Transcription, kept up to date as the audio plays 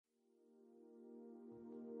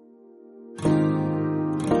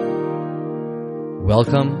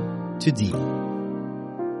Welcome to Deep,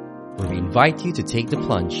 where we invite you to take the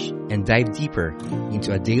plunge and dive deeper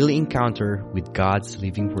into a daily encounter with God's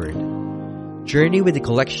living Word. Journey with a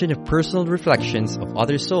collection of personal reflections of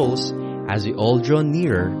other souls as we all draw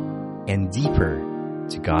nearer and deeper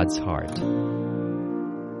to God's heart.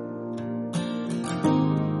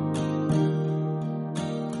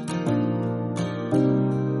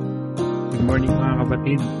 Good morning mga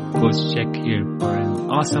kapatid. Coach Check here for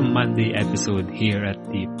an awesome Monday episode here at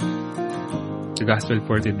Deep. The Gospel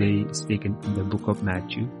for today is taken from the book of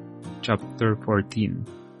Matthew, chapter 14,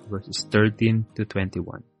 verses 13 to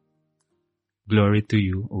 21. Glory to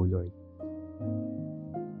you, O Lord.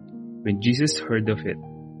 When Jesus heard of it,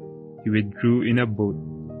 he withdrew in a boat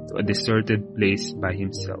to a deserted place by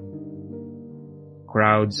himself.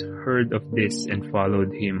 Crowds heard of this and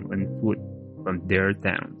followed him on foot from their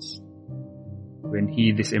towns. When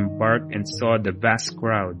he disembarked and saw the vast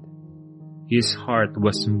crowd, his heart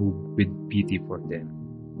was moved with pity for them,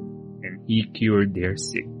 and he cured their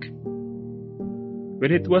sick.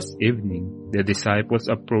 When it was evening, the disciples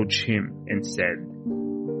approached him and said,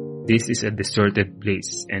 "This is a deserted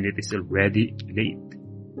place, and it is already late.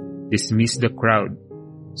 Dismiss the crowd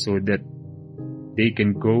so that they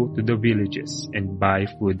can go to the villages and buy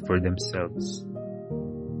food for themselves."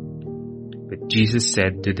 But Jesus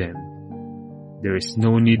said to them, "There is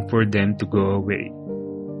no need for them to go away.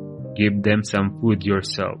 Give them some food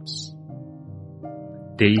yourselves."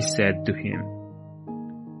 They said to him,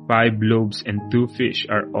 5 loaves and 2 fish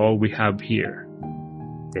are all we have here."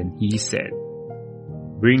 Then he said,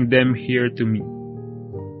 "Bring them here to me."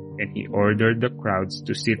 And he ordered the crowds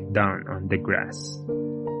to sit down on the grass.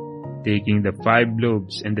 Taking the 5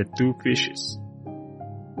 loaves and the 2 fishes,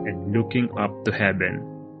 and looking up to heaven,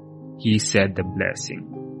 he said the blessing,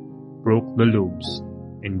 broke the loaves,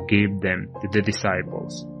 and gave them to the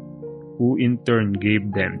disciples, who in turn gave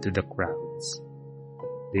them to the crowds.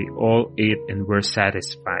 They all ate and were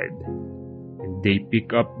satisfied, and they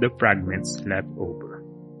picked up the fragments left over,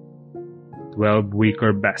 12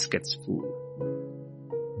 wicker baskets full.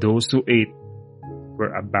 Those who ate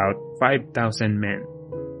were about 5,000 men,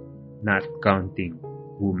 not counting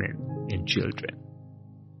women and children.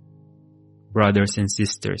 Brothers and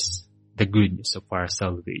sisters, the good news of our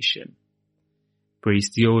salvation.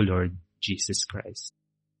 Praise thee, O Lord Jesus Christ.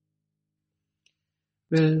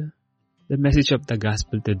 Well, the message of the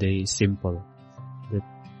gospel today is simple, that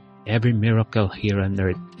every miracle here on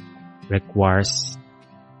earth requires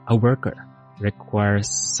a worker,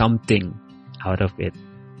 requires something out of it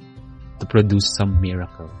to produce some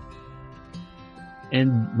miracle.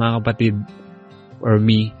 And mga kapatid, for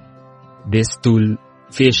me, these 2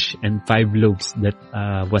 fish and 5 loaves that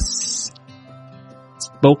was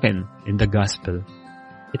spoken in the gospel,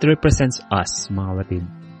 it represents us, mga kapatid,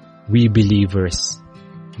 we believers,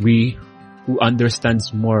 we who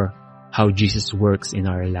understands more how Jesus works in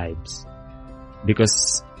our lives.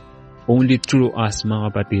 Because only through us,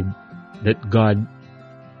 mga kapatid, that God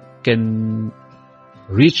can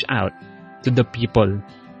reach out to the people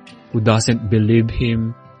who doesn't believe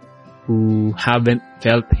Him, who haven't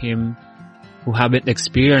felt Him, who haven't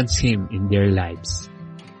experienced Him in their lives.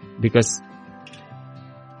 Because,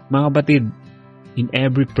 mga kapatid, in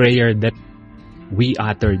every prayer that we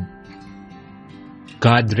uttered,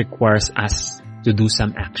 God requires us to do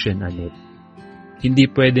some action on it. Hindi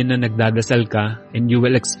pwede na nagdadasal ka and you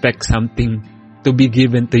will expect something to be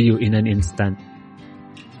given to you in an instant.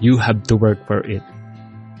 You have to work for it.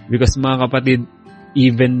 Because mga kapatid,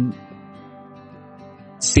 even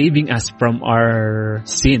saving us from our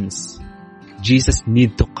sins, Jesus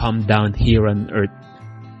need to come down here on earth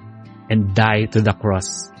and die to the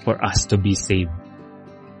cross for us to be saved.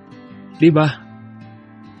 Diba?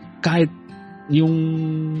 Kahit yung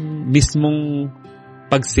mismong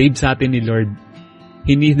pag-save sa atin ni Lord,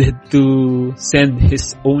 He needed to send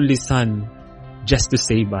His only Son just to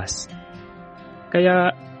save us.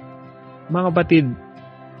 Kaya, mga kapatid,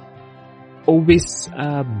 always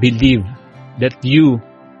believe that you,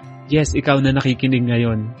 yes, ikaw na nakikinig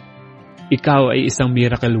ngayon, ikaw ay isang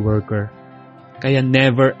miracle worker. Kaya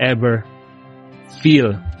never ever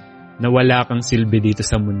feel na wala kang silbi dito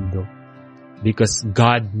sa mundo. Because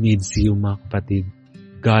God needs you, mga kapatid.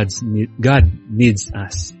 God needs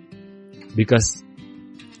us. Because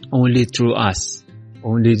only through us,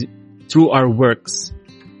 only through our works,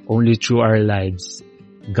 only through our lives,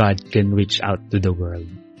 God can reach out to the world.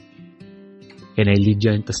 Can I lead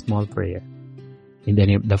you into a small prayer? In the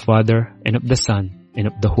name of the Father, and of the Son, and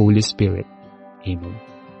of the Holy Spirit. Amen.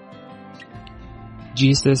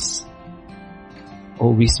 Jesus,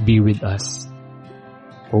 always be with us.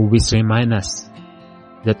 Always remind us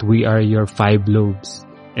that we are your 5 loaves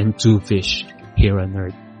and 2 fish here on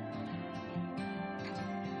earth.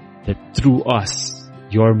 That through us,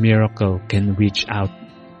 your miracle can reach out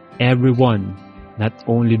everyone, not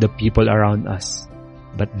only the people around us,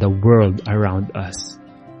 but the world around us.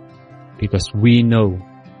 Because we know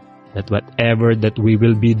that whatever that we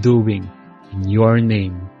will be doing in your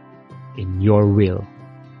name, in your will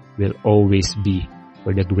always be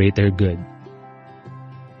for the greater good.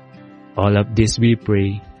 All of this we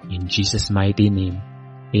pray in Jesus' mighty name.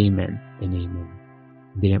 Amen and amen.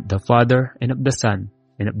 In the name of the Father, and of the Son,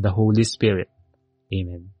 and of the Holy Spirit.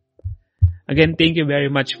 Amen. Again, thank you very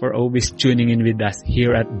much for always tuning in with us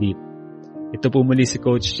here at Deep. Ito po muli si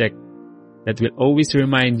Coach Check that will always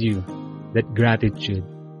remind you that gratitude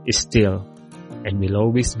is still and will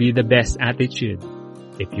always be the best attitude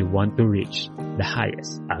if you want to reach the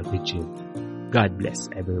highest altitude. God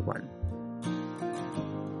bless everyone.